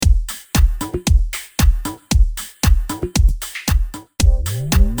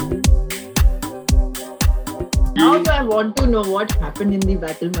want to know what happened in the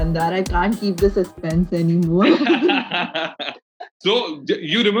battle, Mandar. I can't keep the suspense anymore. So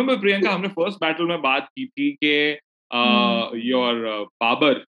you remember, Priyanka, हमने first battle में बात की थी कि your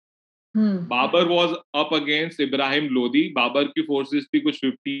Babar was up against Ibrahim Lodi. Babar की forces थी कुछ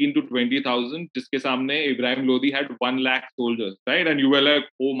 15 to 20,000, जिसके सामने Ibrahim Lodi had 1 lakh soldiers, right? And you were like,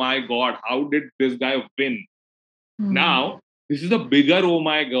 oh my God, how did this guy win? Now, this is a bigger oh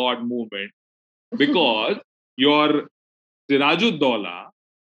my God movement because your Sirajuddaula,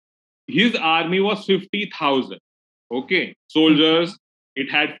 his army was 50,000, okay, soldiers. It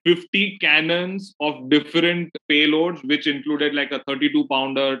had 50 cannons of different payloads, which included like a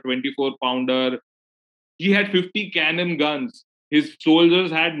 32-pounder, 24-pounder. He had 50 cannon guns. His soldiers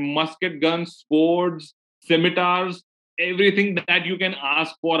had musket guns, swords, scimitars, everything that you can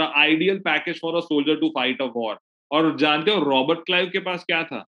ask for. An ideal package for a soldier to fight a war. और जानते हो Robert Clive के पास क्या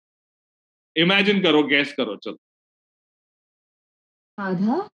था? Imagine करो, gas करो, चलो.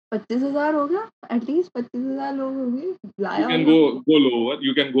 आधा 25,000 हो गया, एटलीस्ट 25,000 लोग हो गए. You can go lower.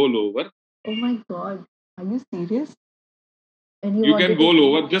 You can go lower. Oh my God, are you serious? You can go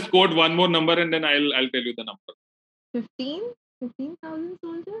lower. Just quote one more number and then I'll tell you the number. 15,000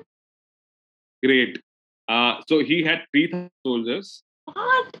 soldiers. Great. So he had 3,000 soldiers.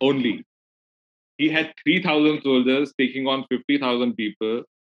 What? Only. He had 3,000 soldiers taking on 50,000 people.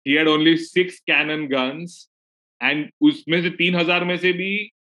 He had only 6 cannon guns. And उसमें से 3,000 में से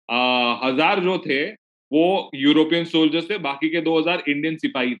भी 1,000 जो थे वो European soldiers थे, बाकी के 2,000 इंडियन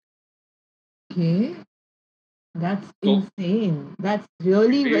सिपाही थे. Okay. That's insane. That's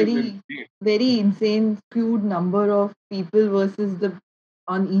really very insane, skewed number of people versus the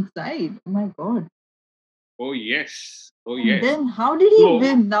on each side. Oh my God. Oh yes. Oh And yes. then how did he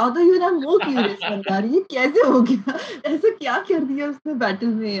win? Now that you are more curious, Mandar, ये कैसे हो गया? ऐसा क्या कर दिया उसने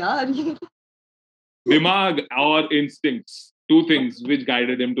battle में यार? Dimag or instincts. Two things which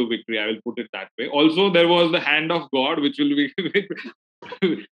guided him to victory. I will put it that way. Also, there was the hand of God, which will be.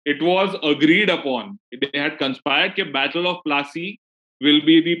 It was agreed upon. They had conspired that Battle of Plassey will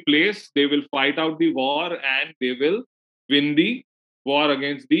be the place. They will fight out the war and they will win the war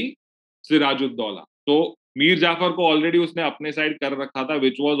against the Sirajuddaula. So Mir Jafar को already उसने अपने side कर रखा था,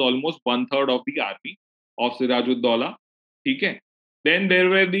 which was almost 1/3 of the army of Sirajuddaula. ठीक है? Then there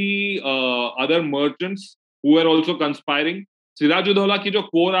were the other merchants who were also conspiring. Sirajuddaula की जो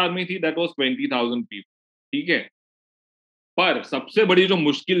core army थी, that was 20,000 people. ठीक है? पर सबसे बड़ी जो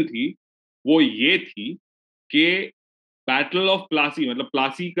मुश्किल थी वो ये थी कि बैटल ऑफ प्लासी, मतलब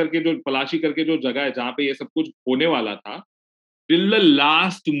पलाशी करके जो जगह है जहां पे ये सब कुछ होने वाला था, till the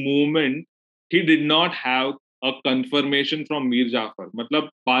last moment he did not have a confirmation from Mir Jafar. मतलब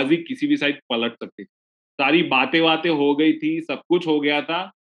बाजी किसी भी साइड पलट सकती थी. सारी बातें हो गई थी, सब कुछ हो गया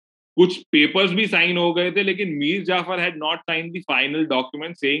था, कुछ पेपर्स भी साइन हो गए थे, लेकिन Mir Jafar had not sign the final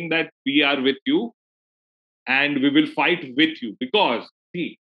document saying that we are with you and we will fight with you, because see,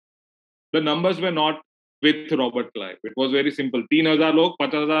 the numbers were not with Robert Clive. It was very simple. 3,000 लोग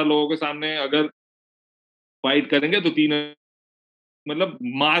 50,000 लोगों के सामने अगर fight करेंगे तो 3 मतलब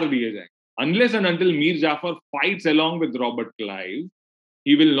मार दिए जाएंगे. Unless and until Mir Jafar fights along with Robert Clive,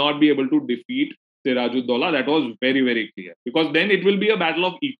 he will not be able to defeat Sirajuddaula. That was very, very clear, because then it will be a battle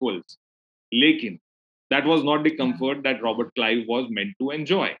of equals. Lekin that was not the comfort that Robert Clive was meant to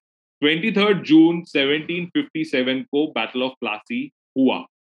enjoy. 23rd June 1757 को Battle of Plassey हुआ,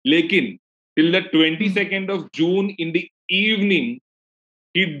 लेकिन till the 22nd of June in the evening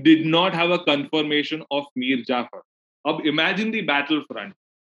he did not have a confirmation of Mir Jafar. अब imagine the battlefront.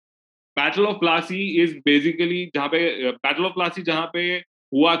 Battle of Plassey is basically जहाँ पे Battle of Plassey जहाँ पे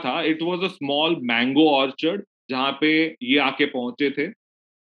हुआ था, it was a small mango orchard जहाँ पे ये आके पहुंचे थे,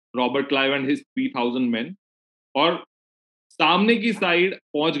 Robert Clive and his 3,000 men. और सामने की साइड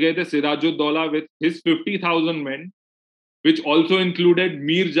पहुंच गए थे Siraj-ud-Daulah with his 50,000 men, which also included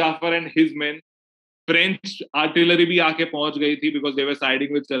Mir Jafar and his men. French artillery भी आके पहुंच गई थी because they were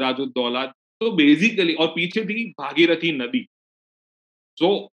siding with Sirajuddaula. So basically, और पीछे थी भागीरथी नदी.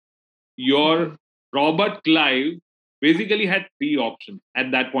 So your Robert Clive basically had 3 options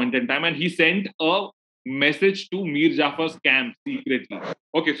at that point in time, and he sent a message to Mir Jafar's camp secretly.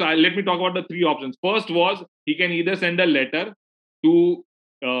 Okay, so let me talk about the 3 options. First was he can either send a letter to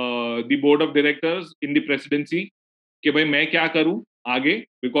the board of directors in the presidency कि भाई मैं क्या करूं आगे,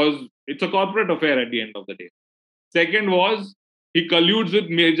 because it's a corporate affair at the end of the day. Second was he colludes with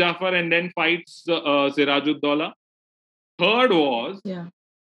Mir Jafar and then fights Sirajuddaula. Third was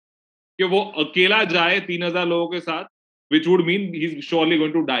कि वो अकेला जाए 3,000 लोगों के साथ, which would mean he's surely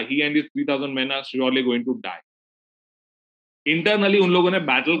going to die. He and his 3,000 men are surely going to die. Internally उन लोगों ने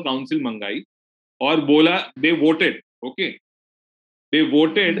बैटल काउंसिल मंगाई और बोला, they voted okay, they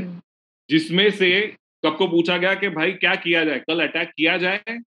voted, जिसमें से सबको पूछा गया कि भाई क्या किया जाए, कल अटैक किया जाए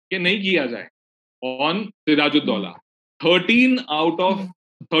कि नहीं किया जाए on Siraj-ud-Daulah. 13 out of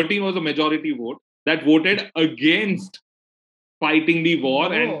 13 was a majority vote that voted against fighting the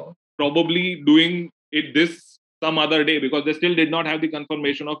war and probably doing it this some other day, because they still did not have the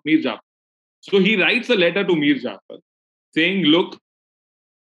confirmation of Mir Jafar. So he writes a letter to Mir Jafar saying, look,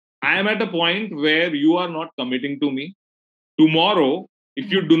 I am at a point where you are not committing to me. Tomorrow,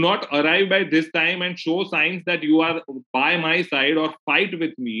 if you do not arrive by this time and show signs that you are by my side or fight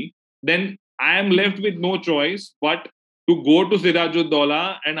with me, then I am left with no choice but to go to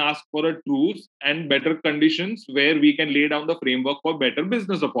Sirajuddaulah and ask for a truce and better conditions where we can lay down the framework for better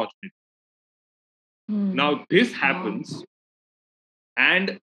business opportunities. Now, this happens,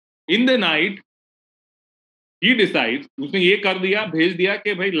 and in the night, he decides, उसने ये कर दिया, भेज दिया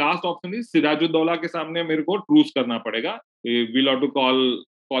कि भाई last option is Siraj-ud-Daulah के सामने मेरे को ट्रूस करना पड़ेगा, we'll have to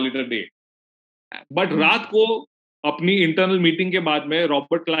call it a day. But रात को अपनी इंटरनल मीटिंग के बाद में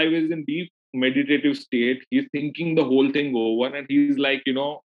Robert Clive is in deep meditative state. He's thinking the whole thing over, and he's like,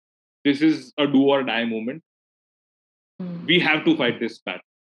 this is a do or die moment. We have to fight this battle,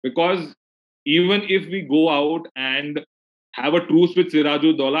 because even if we go out and have a truce with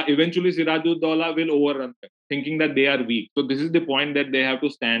Sirajuddaulah, eventually Sirajuddaulah will overrun them, thinking that they are weak. So this is the point that they have to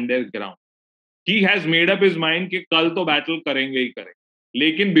stand their ground. He has made up his mind कि कल तो battle करेंगे ही करेंगे.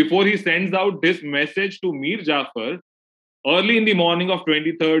 लेकिन before he sends out this message to Mir Jafar, early in the morning of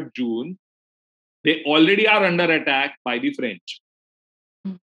 23rd June, they already are under attack by the French.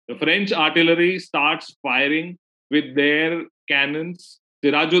 The French artillery starts firing with their cannons.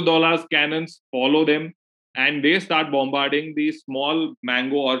 Sirajuddaullah's cannons follow them, and they start bombarding the small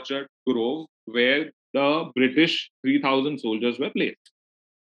mango orchard grove where the British 3,000 soldiers were placed.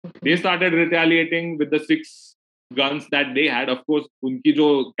 They started retaliating with the 6 guns that they had. Of course, उनकी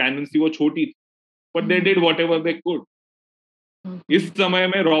जो cannons थी वो छोटी थी, but they did whatever they could. इस समय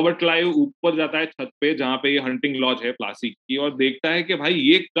में Robert Clive ऊपर जाता है छत पे, जहां पे ये हंटिंग लॉज है प्लासी की, और देखता है कि भाई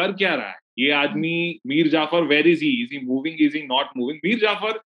ये कर क्या रहा है ये आदमी Mir Jafar. Where is he moving, is he not moving? Mir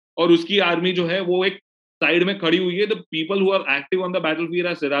Jafar और उसकी आर्मी जो है वो एक साइड में खड़ी हुई है. The people who are active on the battlefield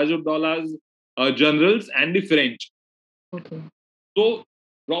are सिराजुद्दौला's generals and the French. तो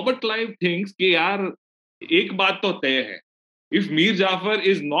रॉबर्ट क्लाइव थिंक्स कि यार एक बात तो तय है, if Mir Jafar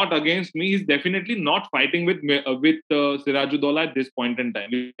is not against me, he's definitely not fighting with Sirajuddaulah at this point in time.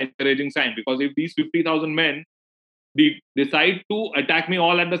 It's an encouraging sign, because if these 50,000 men decide to attack me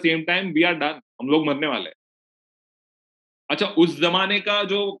all at the same time, we are done. हम लोग मरने वाले हैं. अच्छा, उस जमाने का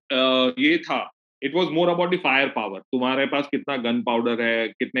जो ये था, it was more about the firepower. तुम्हारे पास कितना गन पाउडर है,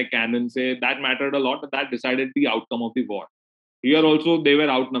 कितने cannons है, that mattered a lot. That decided the outcome of the war. Here also they were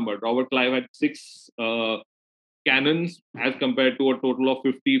outnumbered. Robert Clive had 6 cannons as compared to a total of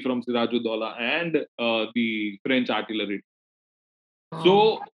 50 from Sirajuddaulah and the French artillery. So,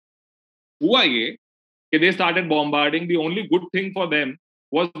 हुआ ये कि they started bombarding. The only good thing for them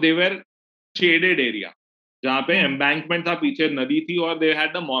was they were shaded area, जहाँ पे embankment था, पीछे नदी थी, और they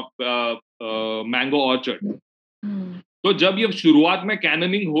had the mango orchard. तो जब ये शुरुआत में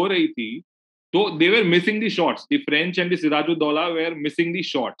cannoning हो रही थी, तो they were missing the shots. The French and the Sirajuddaulah were missing the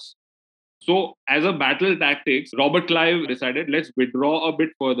shots. So, as a battle tactics, Robert Clive decided, let's withdraw a bit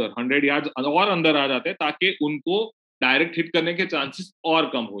further, 100 yards और अंदर आ जाते, ताकि उनको direct hit करने के chances और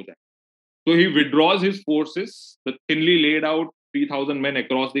कम हो जाए. So he withdraws his forces, the thinly laid out 3,000 men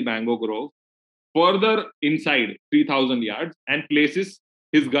across the mango grove, further inside 3,000 yards, and places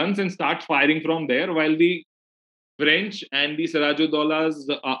his guns and starts firing from there, while the French and the Sirajuddaullah's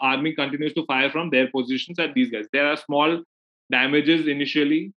army continues to fire from their positions at these guys. There are small damages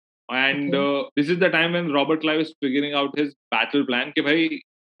initially, and this is the time when Robert Clive is figuring out his battle plan. कि भाई,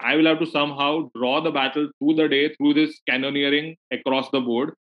 I will have to somehow draw the battle through the day, through this cannoneering across the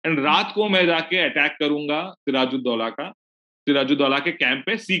board, and रात को मैं जाके attack करूंगा सिराजुद्दौला के camp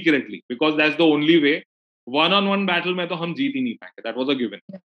पे secretly, because that's the only way. One-on-one battle में तो हम जीत ही नहीं पाएंगे. That was a given.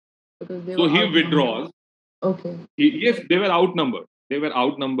 So he withdraws. Okay. Yes, they were outnumbered. They were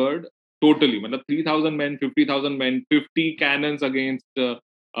outnumbered totally. मतलब 3,000 men, 50,000 men, 50 cannons against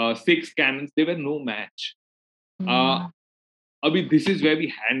 6 cannons. They were no match. Abhi, this is where the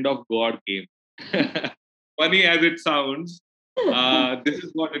hand of God came. Funny as it sounds, this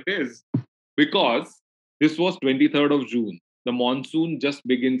is what it is. Because this was 23rd of June. The monsoon just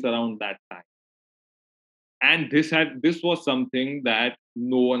begins around that time. And this was something that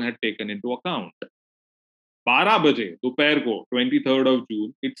no one had taken into account. 12 बजे दोपहर को 23rd of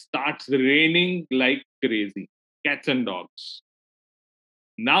June, it starts raining like crazy, cats and dogs.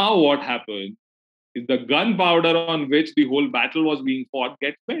 Now what happens is the gunpowder on which the whole battle was being fought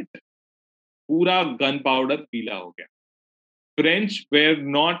gets wet. Pura gunpowder peela ho gaya. French were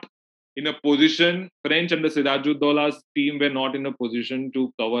not in a position, French and the Sirajuddaullah's team were not in a position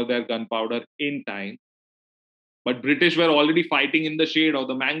to cover their gunpowder in time. But British were already fighting in the shade of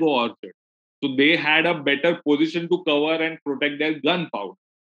the mango orchard. So they had a better position to cover and protect their gunpowder.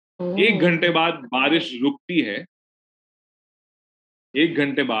 एक घंटे बाद बारिश रुकती है. एक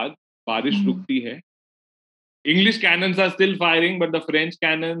घंटे बाद बारिश रुकती है. English cannons are still firing, but the French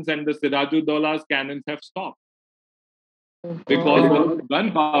cannons and the Sirajuddaullah's cannons have stopped. Because the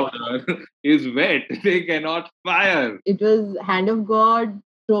gunpowder is wet, they cannot fire. It was hand of God,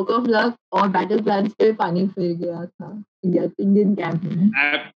 stroke of luck, or battle plans पे पानी फिर गया था Indian camp में.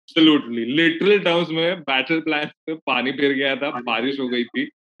 Absolutely, literal terms में battle plans पे पानी फिर गया था, बारिश हो गई थी.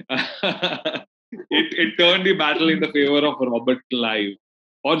 It turned the battle in the favor of Robert Clive.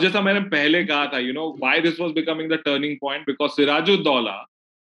 और जैसा मैंने पहले कहा था, you know why this was becoming the turning point, because Sirajuddaulah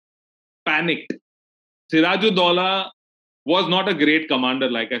panicked. Sirajuddaulah was not a great commander,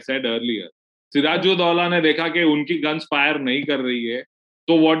 like I said earlier. Sirajuddaulah ने देखा कि उनकी guns fire नहीं कर रही है,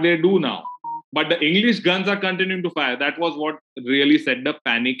 so what they do now? But the English guns are continuing to fire. That was what really set the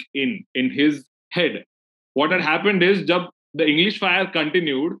panic in his head. What had happened is, जब the English fire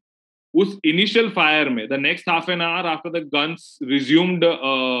continued, उस initial fire में, the next half an hour after the guns resumed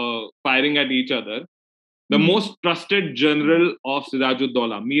firing at each other, the most trusted general of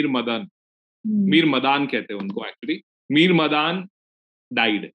Sirajuddaulah, Mir Madan कहते हैं उनको actually, Mir Madan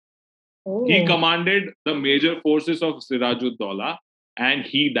died. He commanded the major forces of Sirajuddaulah and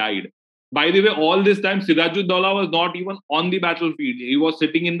he died. By the way, all this time, Sirajuddaulah was not even on the battlefield. He was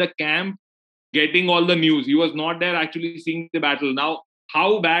sitting in the camp getting all the news. He was not there actually seeing the battle. Now,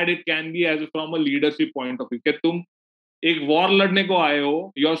 how bad it can be as from a leadership point of view. कि तुम एक war लड़ने को आए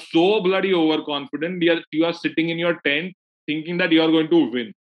हो, you are so bloody overconfident, you are sitting in your tent thinking that you are going to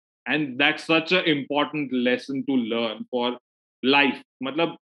win. And that's such an important lesson to learn for life.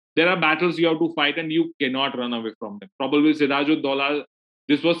 Matlab, there are battles you have to fight and you cannot run away from them. Probably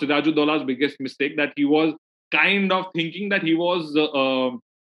this was Sirajuddaullah's biggest mistake, that he was kind of thinking that he was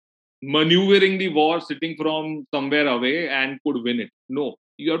maneuvering the war sitting from somewhere away and could win it. No,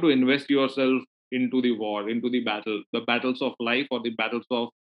 you have to invest yourself into the war, into the battles of life or the battles of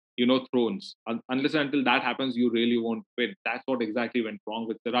thrones. Unless and until that happens, you really won't win. That's what exactly went wrong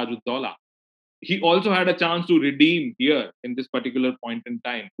with Sirajuddaulah. He also had a chance to redeem here in this particular point in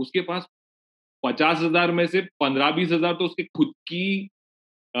time. उसके पास 50,000 में से 15-20,000 तो उसके खुद की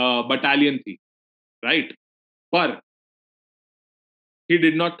battalion थी, right? पर he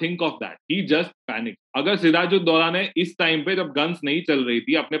did not think of that. He just panicked. अगर सिराजुद्दौला ने इस टाइम पे जब गन्स नहीं चल रही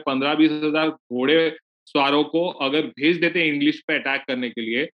थी अपने 15-20,000 घोड़े सवारों को अगर भेज देते इंग्लिश पे अटैक करने के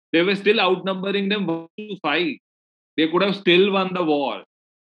लिए, they were still outnumbering them 1-5. They could have still won the war.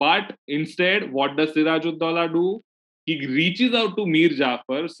 But instead, what does Sirajuddaulah do? He reaches out to Mir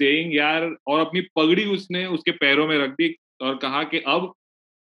Jafar saying, यार, और अपनी पगड़ी उसने उसके पैरों में रख दी और कहा कि अब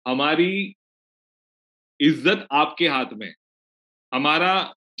हमारी इज्जत आपके हाथ में,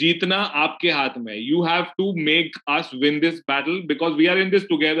 हमारा जीतना आपके हाथ में. You have to make us win this battle because we are in this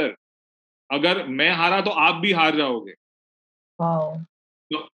together. अगर मैं हारा तो आप भी हार जाओगे. Wow.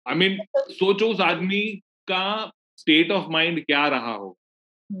 So, I mean, सोचो उस आदमी का state of mind क्या रहा हो.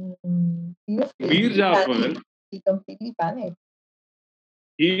 Mir Jafar, he completely panicked.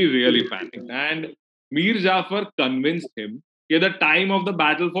 He really panicked, and Mir Jafar convinced him that the time of the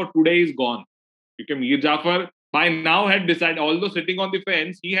battle for today is gone. Because Mir Jafar by now had decided, although sitting on the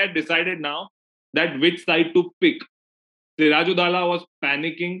fence, he had decided now that which side to pick. Sirajuddaulah was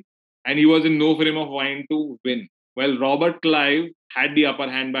panicking and he was in no frame of mind to win. Well, Robert Clive had the upper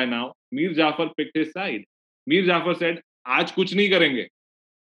hand by now. Mir Jafar picked his side. Mir Jafar said, आज कुछ नहीं करेंगे.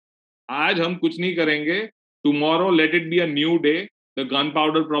 आज हम कुछ नहीं करेंगे. Tomorrow, let it be a new day. The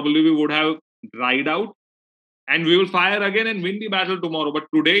gunpowder probably we would have dried out and we will fire again and win the battle tomorrow. But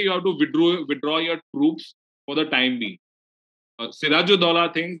today you have to withdraw your troops for the time being.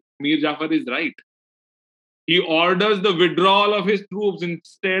 Sirajuddaulah thinks Mir Jafar is right. He orders the withdrawal of his troops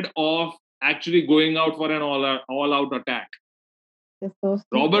instead of actually going out for an all-out attack. So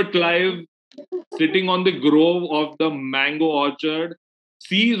Robert Clive, sitting on the grove of the mango orchard,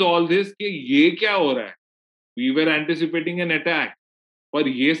 sees all this कि ये क्या हो रहा है? We were anticipating an attack, पर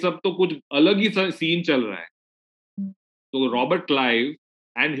ये सब तो कुछ अलग ही सीन चल रहा है. So Robert Clive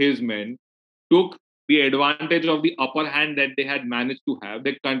and his men took the advantage of the upper hand that they had managed to have.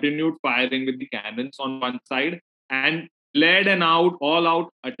 They continued firing with the cannons on one side and led an all-out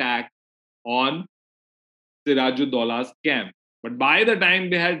attack on Sirajuddaullah's camp. But by the time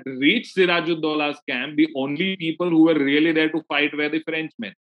they had reached Sirajuddaulla's camp, the only people who were really there to fight were the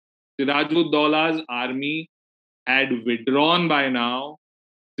Frenchmen. Sirajuddaulla's army had withdrawn by now.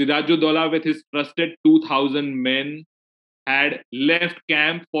 Sirajuddaulla, with his trusted 2,000 men, had left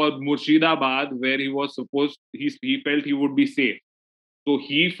camp for Murshidabad, where he felt he would be safe. So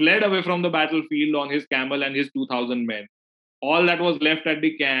he fled away from the battlefield on his camel and his 2,000 men. All that was left at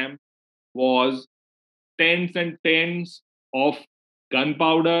the camp was tents and tents of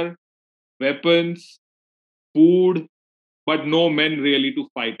gunpowder, weapons, food, but no men really to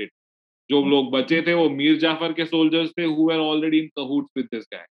fight it. जो लोग बचे थे वो मीर जाफर के soldiers थे who were already in cahoots with this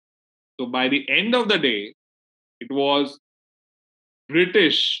guy. So by the end of the day, it was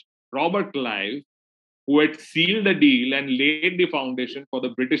British Robert Clive who had sealed the deal and laid the foundation for the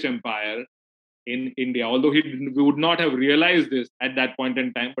British Empire in India. Although he would not have realized this at that point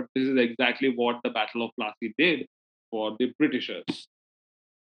in time, but this is exactly what the Battle of Plassey did for the Britishers.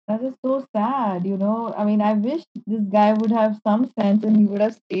 That is so sad, you know. I mean, I wish this guy would have some sense and he would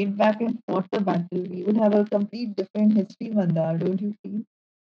have stayed back and fought the battle. We would have a complete different history, Mandar, don't you feel?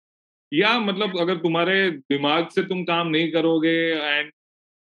 Yeah, मतलब अगर तुम्हारे दिमाग से तुम काम नहीं करोगे and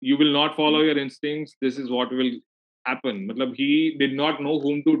you will not follow your instincts, this is what will happen. मतलब he did not know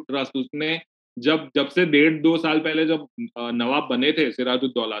whom to trust. उसने जब से 1.5-2 साल पहले जब नवाब बने थे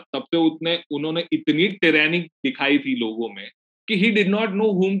सिराजुद्दौला, तब से उन्होंने इतनी टिरैनिक दिखाई थी लोगों में कि he did not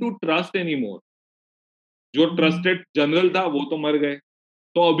know whom to trust anymore. जो ट्रस्टेड जनरल था वो तो मर गए,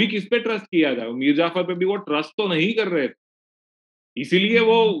 तो अभी किस पे ट्रस्ट किया जाए? मीर जाफर पे भी वो ट्रस्ट तो नहीं कर रहे थे, इसीलिए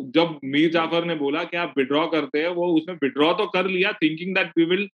वो जब मीर जाफर ने बोला कि आप विड्रॉ करते हैं, वो उसने विड्रॉ तो कर लिया thinking that we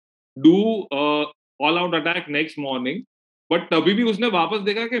will do all out attack next morning, but तभी भी उसने वापस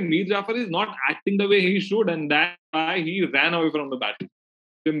देखा कि Mir Jafar is not acting the way he should and that why he ran away from the battle.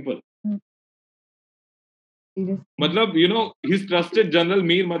 Simple. मतलब you know his trusted general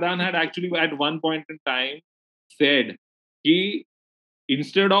Mir Madan had actually at one point in time said कि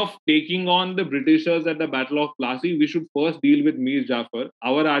instead of taking on the Britishers at the Battle of Plassey, we should first deal with Mir Jafar.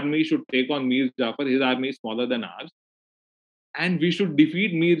 Our army should take on Mir Jafar. His army is smaller than ours. And we should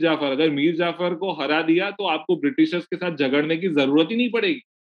defeat Mir Jafar. अगर मीर जाफर को हरा दिया तो आपको Britishers के साथ झगड़ने की जरूरत ही नहीं पड़ेगी.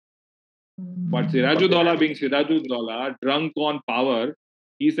 But Sirajuddaulah, being Sirajuddaulah, drunk on power,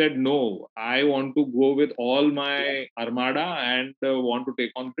 he said, no, I want to go with all my armada and want to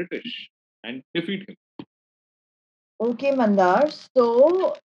take on British and defeat him. Okay, Mandar.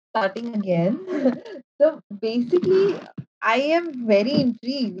 So, starting again. So, basically, I am very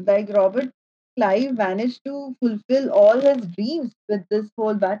intrigued. Like, Robert Clive managed to fulfill all his dreams with this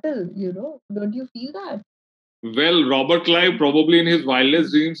whole battle, you know? Don't you feel that? Well, Robert Clive probably in his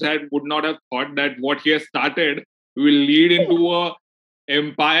wildest dreams would not have thought that what he has started will lead into a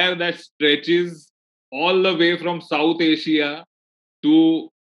empire that stretches all the way from South Asia to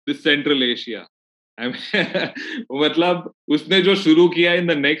the Central Asia. I mean, मतलब उसने जो शुरू किया in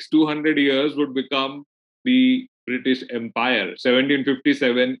the next 200 years would become the British Empire.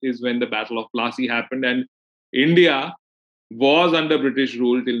 1757 is when the Battle of Plassey happened, and India was under British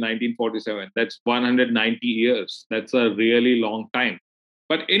rule till 1947. That's 190 years. That's a really long time.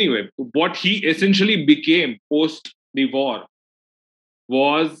 But anyway, what he essentially became post the war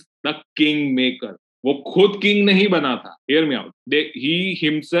was the kingmaker. वो खुद king नहीं बना था. Hear me out. He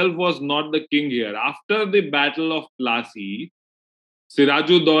himself was not the king here. After the Battle of Plassey,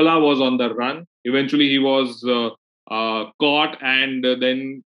 Sirajuddaulah was on the run. Eventually, he was caught, and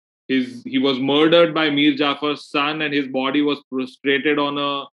then he was murdered by Mir Jafar's son, and his body was prostrated on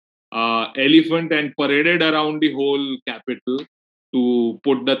a elephant and paraded around the whole capital to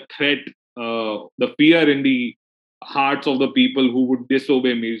put the threat, the fear in the hearts of the people who would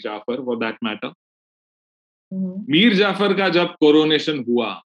disobey Mir Jafar, for that matter. Mir Jafar का जब coronation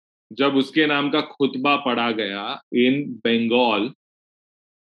हुआ, जब उसके नाम का खुतबा पढ़ा गया इन Bengal,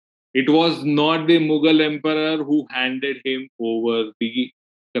 it was not the Mughal emperor who handed him over the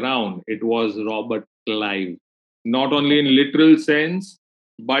crown. It was Robert Clive. Not only in literal sense,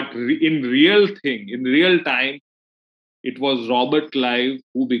 but in real time, it was Robert Clive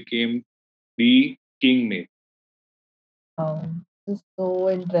who became the kingmaker. This is so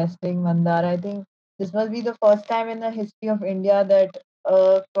interesting, Mandar. I think this must be the first time in the history of India that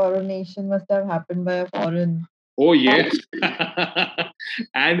a coronation must have happened by a foreign. Oh, yes.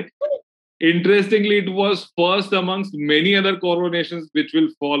 And interestingly, it was first amongst many other coronations which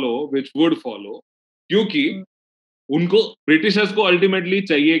would follow, क्योंकि उनको Britishers को ultimately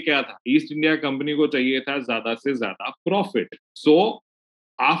चाहिए क्या था? East India company को चाहिए था ज्यादा से ज्यादा profit. So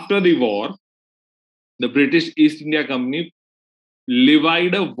after the war, the British east India company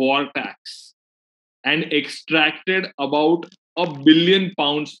levied a war tax and extracted about £1 billion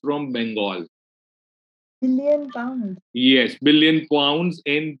from Bengal. £1 billion. Yes, £1 billion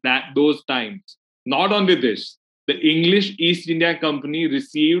in those times. Not only this, the English East India Company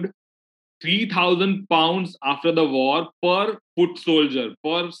received £3,000 after the war per foot soldier,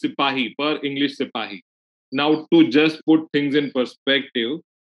 per sipahi, per English sipahi. Now, to just put things in perspective,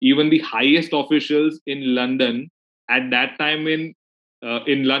 even the highest officials in London at that time in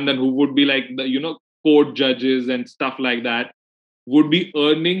London, who would be like the court judges and stuff like that, would be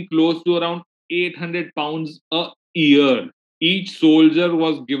earning close to around £800 a year. Each soldier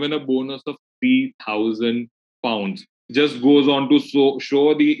was given a bonus of £3,000. Just goes on to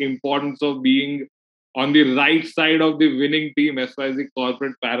show the importance of being on the right side of the winning team as far as the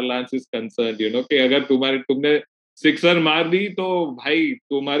corporate parlance is concerned. कि अगर तुमने sixer मार दी तो भाई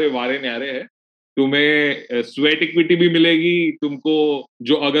तुम्हारे वारे न्यारे है, तुम्हें स्वेट इक्विटी भी मिलेगी तुमको,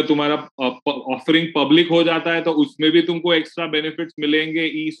 जो अगर तुम्हारा ऑफरिंग पब्लिक हो जाता है तो उसमें भी तुमको एक्स्ट्रा बेनिफिट्स मिलेंगे,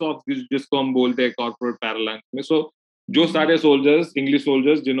 ESOP जिसको हम बोलते हैं कॉर्पोरेट पैरालांस में. सो जो सारे सोल्जर्स, इंग्लिश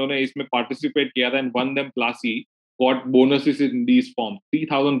सोल्जर्स जिन्होंने इसमें पार्टिसिपेट किया था and one them Plassey, got bonuses in these forms.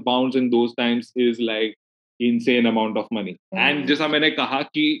 £3,000 in those times is like insane amount of money. And जैसा मैंने कहा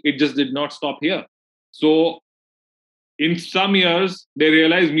कि it just did not stop here. So in some years, they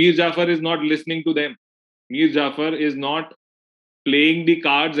realized Mir Jafar is not listening to them. Mir Jafar is not playing the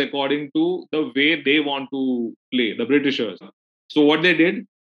cards according to the way they want to play, the Britishers. So what they did,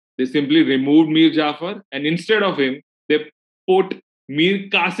 they simply removed Mir Jafar, and instead of him, they put Mir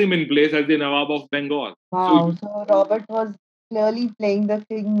Qasim in place as the Nawab of Bengal. Wow, so Robert was clearly playing the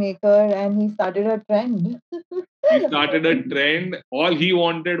kingmaker and he started a trend. He started a trend. All he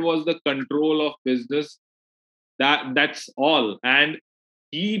wanted was the control of business. That's all. And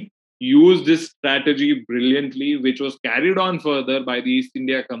he used this strategy brilliantly, which was carried on further by the East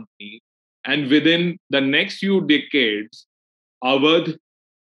India Company. And within the next few decades, Awadh,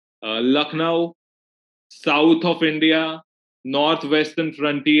 Lucknow, south of India, northwestern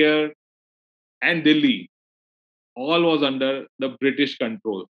frontier, and Delhi, all was under the British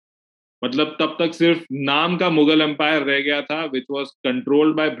control. मतलब तब तक सिर्फ नाम का Mughal empire रह गया था, which was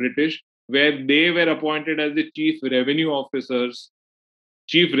controlled by British, where they were appointed as the chief revenue officers,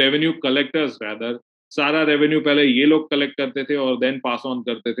 chief revenue collectors rather. सारा रेवेन्यू पहले ये लोग कलेक्ट करते थे और देन पास ऑन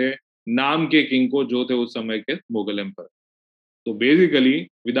करते थे नाम के किंग को, जो थे उस समय के Mughal empire. So basically,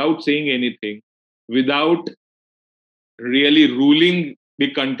 without saying anything, without really ruling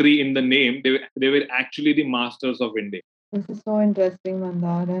the country in the name, they were actually the masters of India. This is so interesting,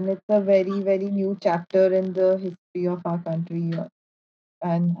 Mandar, and it's a very, very new chapter in the history of our country,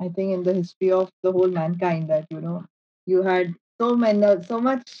 and I think in the history of the whole mankind. That you had so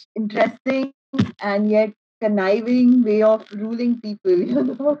much interesting and yet conniving way of ruling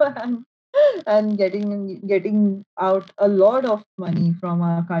people, and getting out a lot of money from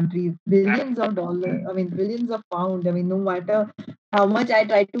our country, billions of dollars. I mean, billions of pounds. I mean, no matter how much I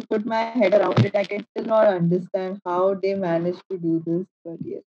try to put my head around it, I can still not understand how they managed to do this. But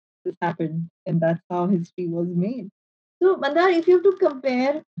yes, this happened, and that's how history was made. So, Mandar, if you have to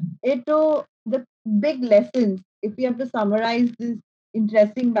compare it to the big lessons, if you have to summarize this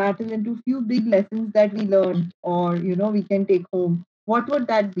interesting battle into few big lessons that we learned, or we can take home, what would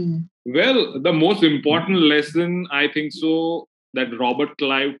that be? Well, the most important lesson I think so that Robert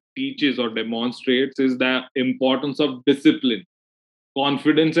Clive teaches or demonstrates is the importance of discipline,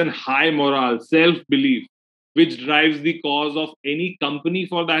 confidence, and high morale, self belief, which drives the cause of any company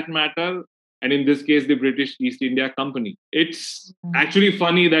for that matter. And in this case, the British East India Company. It's actually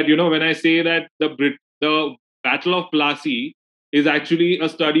funny that, when I say that the Battle of Plassey is actually a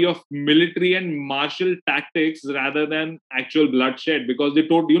study of military and martial tactics rather than actual bloodshed, because they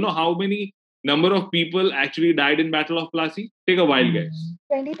told, how many number of people actually died in Battle of Plassey? Take a wild guess.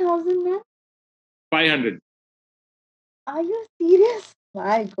 20,000 men? 500. Are you serious?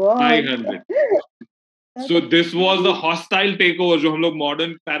 My God. 500. So this was the hostile takeover, जो हम लोग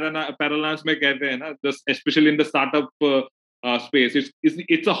modern parlance में कहते हैं ना, especially in the startup space.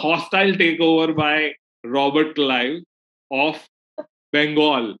 It's a hostile takeover by Robert Clive of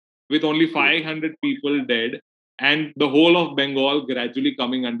Bengal, with only 500 people dead, and the whole of Bengal gradually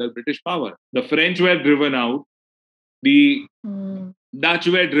coming under British power. The French were driven out, the Dutch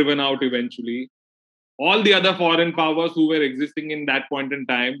were driven out eventually. All the other foreign powers who were existing in that point in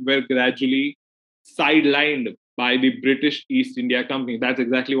time were gradually sidelined by the British East India Company. That's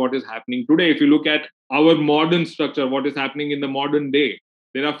exactly what is happening today. If you look at our modern structure, what is happening in the modern day,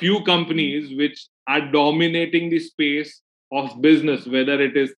 there are few companies which are dominating the space of business, whether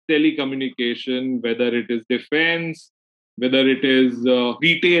it is telecommunication, whether it is defense, whether it is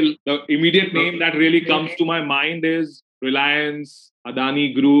retail. The immediate name that really comes to my mind is Reliance,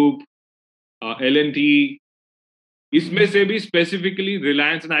 Adani Group, L&T. इसमें से भी specifically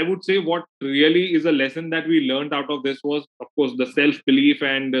Reliance, and I would say what really is a lesson that we learned out of this was, of course, the self-belief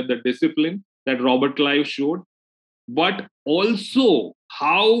and the discipline that Robert Clive showed, but also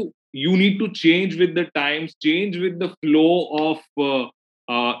how you need to change with the times, change with the flow of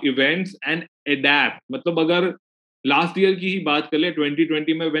events and adapt. मतलब अगर last year की ही बात कर ले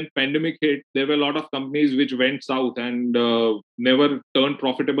 2020 में when pandemic hit, there were a lot of companies which went south and never turned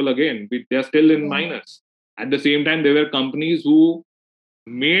profitable again. They are still in minus. At the same time, there were companies who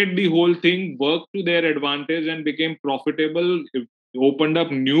made the whole thing work to their advantage and became profitable, opened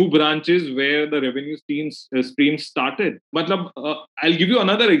up new branches where the revenue streams started. Matlab, I'll give you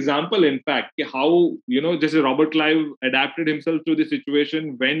another example, in fact, how, just Robert Clive adapted himself to the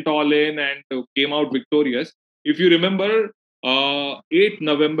situation, went all in and came out victorious. If you remember, 8th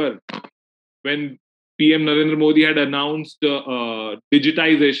November, when PM Narendra Modi had announced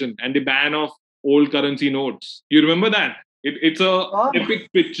digitization and the ban of old currency notes. You remember that? It's a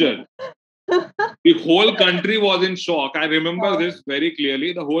epic picture. The whole country was in shock. I remember this very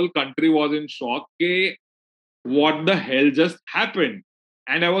clearly. The whole country was in shock. Okay, what the hell just happened?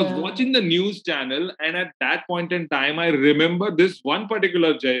 And I was watching the news channel, and at that point in time, I remember this one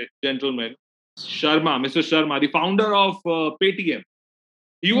particular gentleman, Sharma, Mr. Sharma, the founder of Paytm.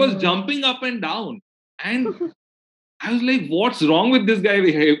 He was jumping up and down. And I was like, what's wrong with this guy?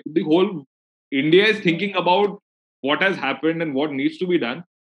 The whole India is thinking about what has happened and what needs to be done.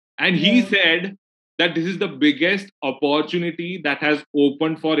 And he said that this is the biggest opportunity that has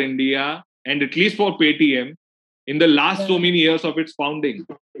opened for India, and at least for Paytm, in the last so many years of its founding.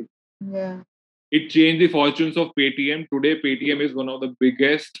 Yeah. It changed the fortunes of Paytm. Today, Paytm is one of the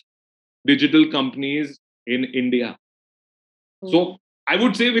biggest digital companies in India. So I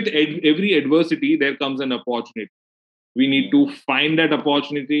would say with every adversity, there comes an opportunity. We need to find that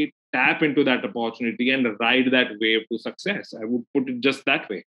opportunity, tap into that opportunity, and ride that wave to success. I would put it just that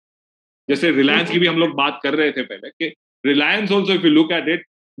way. जैसे Reliance की भी हम लोग बात कर रहे थे पहले कि Reliance also, if you look at it,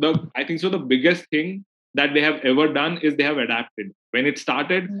 I think so the biggest thing that they have ever done is they have adapted. When it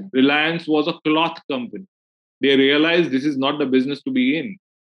started, Reliance was a cloth company. They realized this is not the business to be in.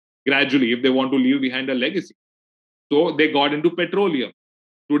 Gradually, if they want to leave behind a legacy, so they got into petroleum.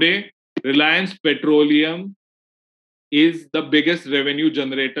 Today, Reliance Petroleum is the biggest revenue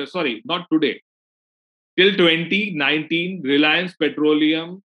generator. Sorry, not today. Till 2019, Reliance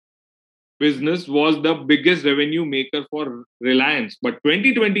Petroleum business was the biggest revenue maker for Reliance. But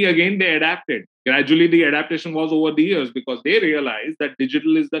 2020, again, they adapted. Gradually, the adaptation was over the years because they realized that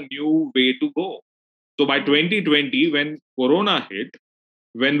digital is the new way to go. So by 2020, when Corona hit,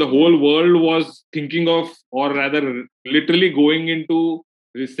 when the whole world was thinking of, or rather literally going into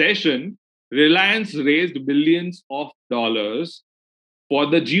recession, Reliance raised billions of dollars for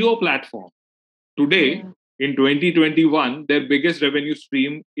the Geo platform. Today, in 2021, their biggest revenue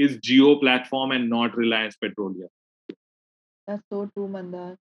stream is Geo platform and not Reliance Petroleum. That's so true,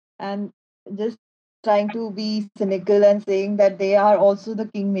 Mandar. And just trying to be cynical and saying that they are also the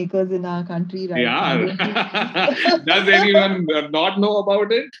kingmakers in our country right now. Does anyone not know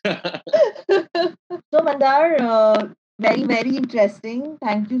about it? So, Mandar, very, very interesting.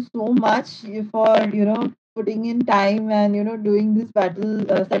 Thank you so much for, putting in time and, doing this battle,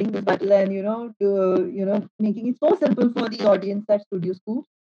 studying this battle and, making it so simple for the audience at Studio Scoop.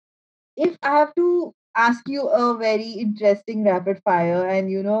 If I have to ask you a very interesting rapid fire and,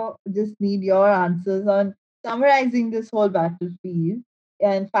 just need your answers on summarizing this whole battlefield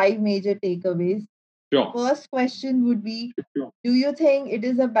and 5 major takeaways. Sure. First question would be, do you think it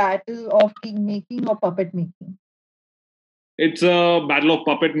is a battle of king making or puppet making? It's a battle of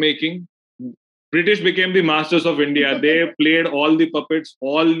puppet making. British became the masters of India. They played all the puppets,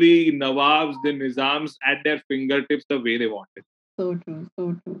 all the Nawabs, the Nizams at their fingertips the way they wanted. So true,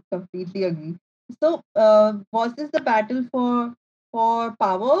 so true. Completely agree. So, was this the battle for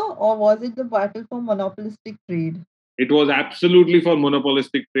power, or was it the battle for monopolistic trade? It was absolutely for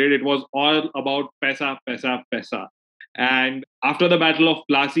monopolistic trade. It was all about pesa, pesa, pesa. And after the Battle of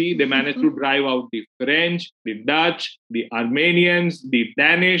Plassey, they managed to drive out the French, the Dutch, the Armenians, the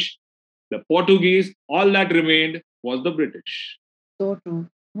Danish, the Portuguese. All that remained was the British. So true.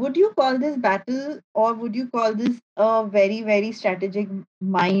 Would you call this battle, or would you call this a very, very strategic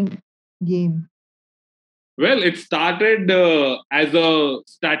mind game? Well, it started as a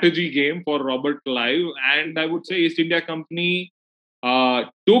strategy game for Robert Clive, and I would say East India Company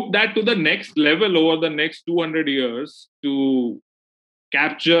took that to the next level over the next 200 years to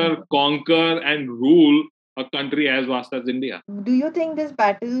capture, conquer, and rule a country as vast as India. Do you think this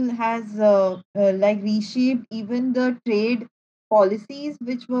battle has like reshaped even the trade policies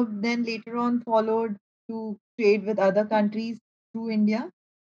which were then later on followed to trade with other countries through India?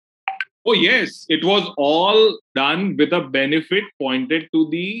 Oh, yes. It was all done with a benefit pointed to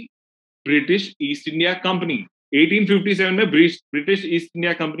the British East India Company. 1857 में British East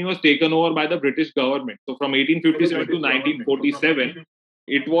India Company was taken over by the British government. So from 1857 to 1947,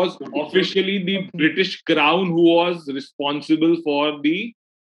 it was officially the British Crown who was responsible for the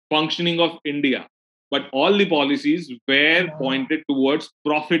functioning of India. But all the policies were pointed towards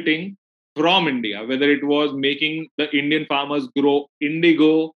profiting from India, whether it was making the Indian farmers grow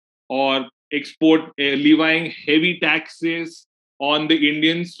indigo or export, levying heavy taxes on the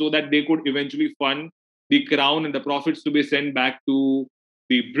Indians so that they could eventually fund the crown and the profits to be sent back to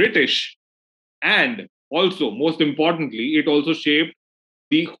the British. And also, most importantly, it also shaped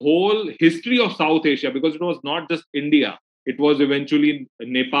the whole history of South Asia, because it was not just India. It was eventually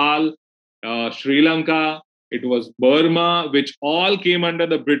Nepal, Sri Lanka, it was Burma, which all came under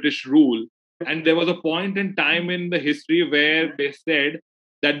the British rule. And there was a point in time in the history where they said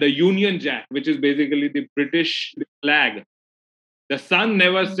that the Union Jack, which is basically the British flag, the sun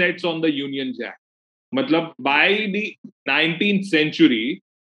never sets on the Union Jack. Matlab, by the 19th century,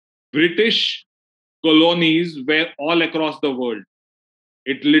 British colonies were all across the world.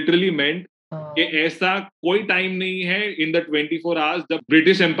 It literally meant कि ऐसा कोई time नहीं है in the 24 hours जब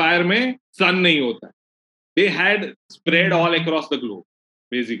British Empire में sun नहीं होता. They had spread all across the globe.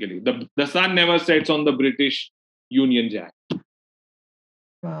 Basically, the sun never sets on the British Union Jack.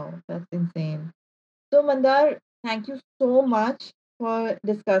 Wow, that's insane. So Mandar, thank you so much for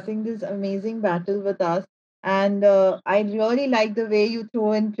discussing this amazing battle with us. And I really like the way you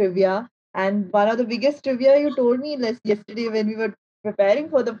throw in trivia. And one of the biggest trivia you told me yesterday when we were preparing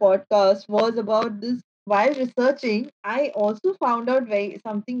for the podcast was about this. While researching, I also found out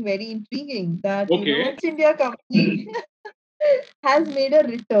something very intriguing that East India Company has made a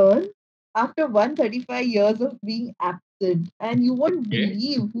return after 135 years of being absent, and you won't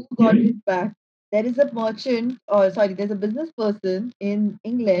believe who got it back. There is a merchant, or sorry, there's a business person in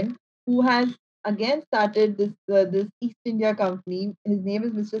England who has again started this East India Company. His name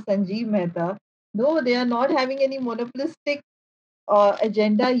is Mr. Sanjeev Mehta. Though they are not having any monopolistic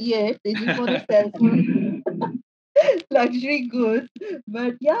agenda yet, they just want to sell some luxury goods.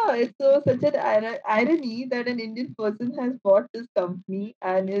 But yeah, it's such an irony that an Indian person has bought this company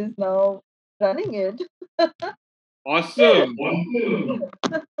and is now running it. Awesome.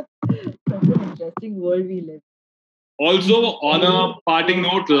 Such an interesting world we live. Also, on a parting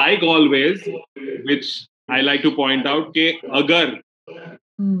note, like always, which I like to point out, कि अगर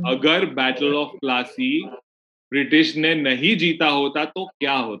Battle of Plassey British ने नहीं जीता होता तो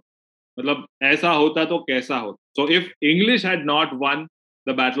क्या होता, मतलब ऐसा होता तो कैसा होता. So if English had not won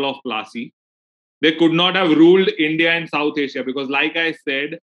the Battle of Plassey, they could not have ruled India and South Asia, because like I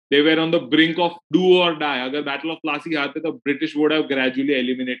said, they were on the brink of do or die. अगर Battle of Plassey हारते तो British would have gradually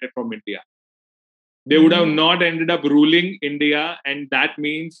eliminated from India. They would have not ended up ruling India, and that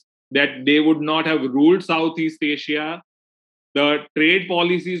means that they would not have ruled Southeast Asia. The trade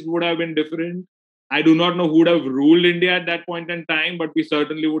policies would have been different. I do not know who would have ruled India at that point in time, but we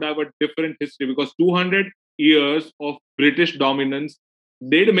certainly would have a different history, because 200 years of British dominance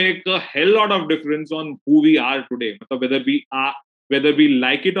did make a hell lot of difference on who we are today. Whether we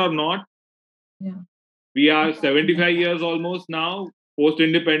like it or not, we are 75 years almost now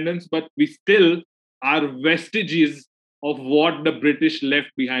post-independence, but we still are vestiges of what the British left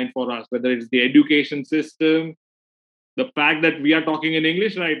behind for us, whether it's the education system. The fact that we are talking in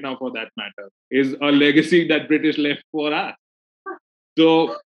English right now, for that matter, is a legacy that British left for us.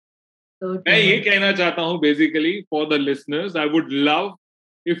 So, मैं ये कहना चाहता हूँ, basically, for the listeners, I would love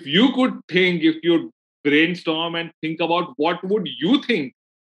if you could think, if you brainstorm and think about what would you think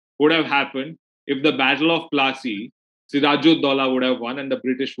would have happened if the Battle of Plassey, Sirajud-Dowla would have won and the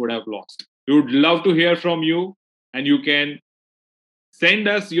British would have lost. We would love to hear from you, and you can send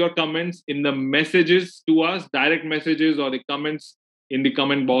us your comments in the messages to us, direct messages, or the comments in the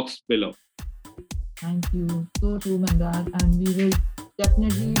comment box below. Thank you. So true, Mandar. And we will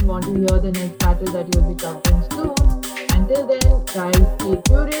definitely want to hear the next battle that you will be covering soon. Until then, guys, stay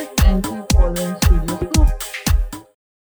curious and keep following Studio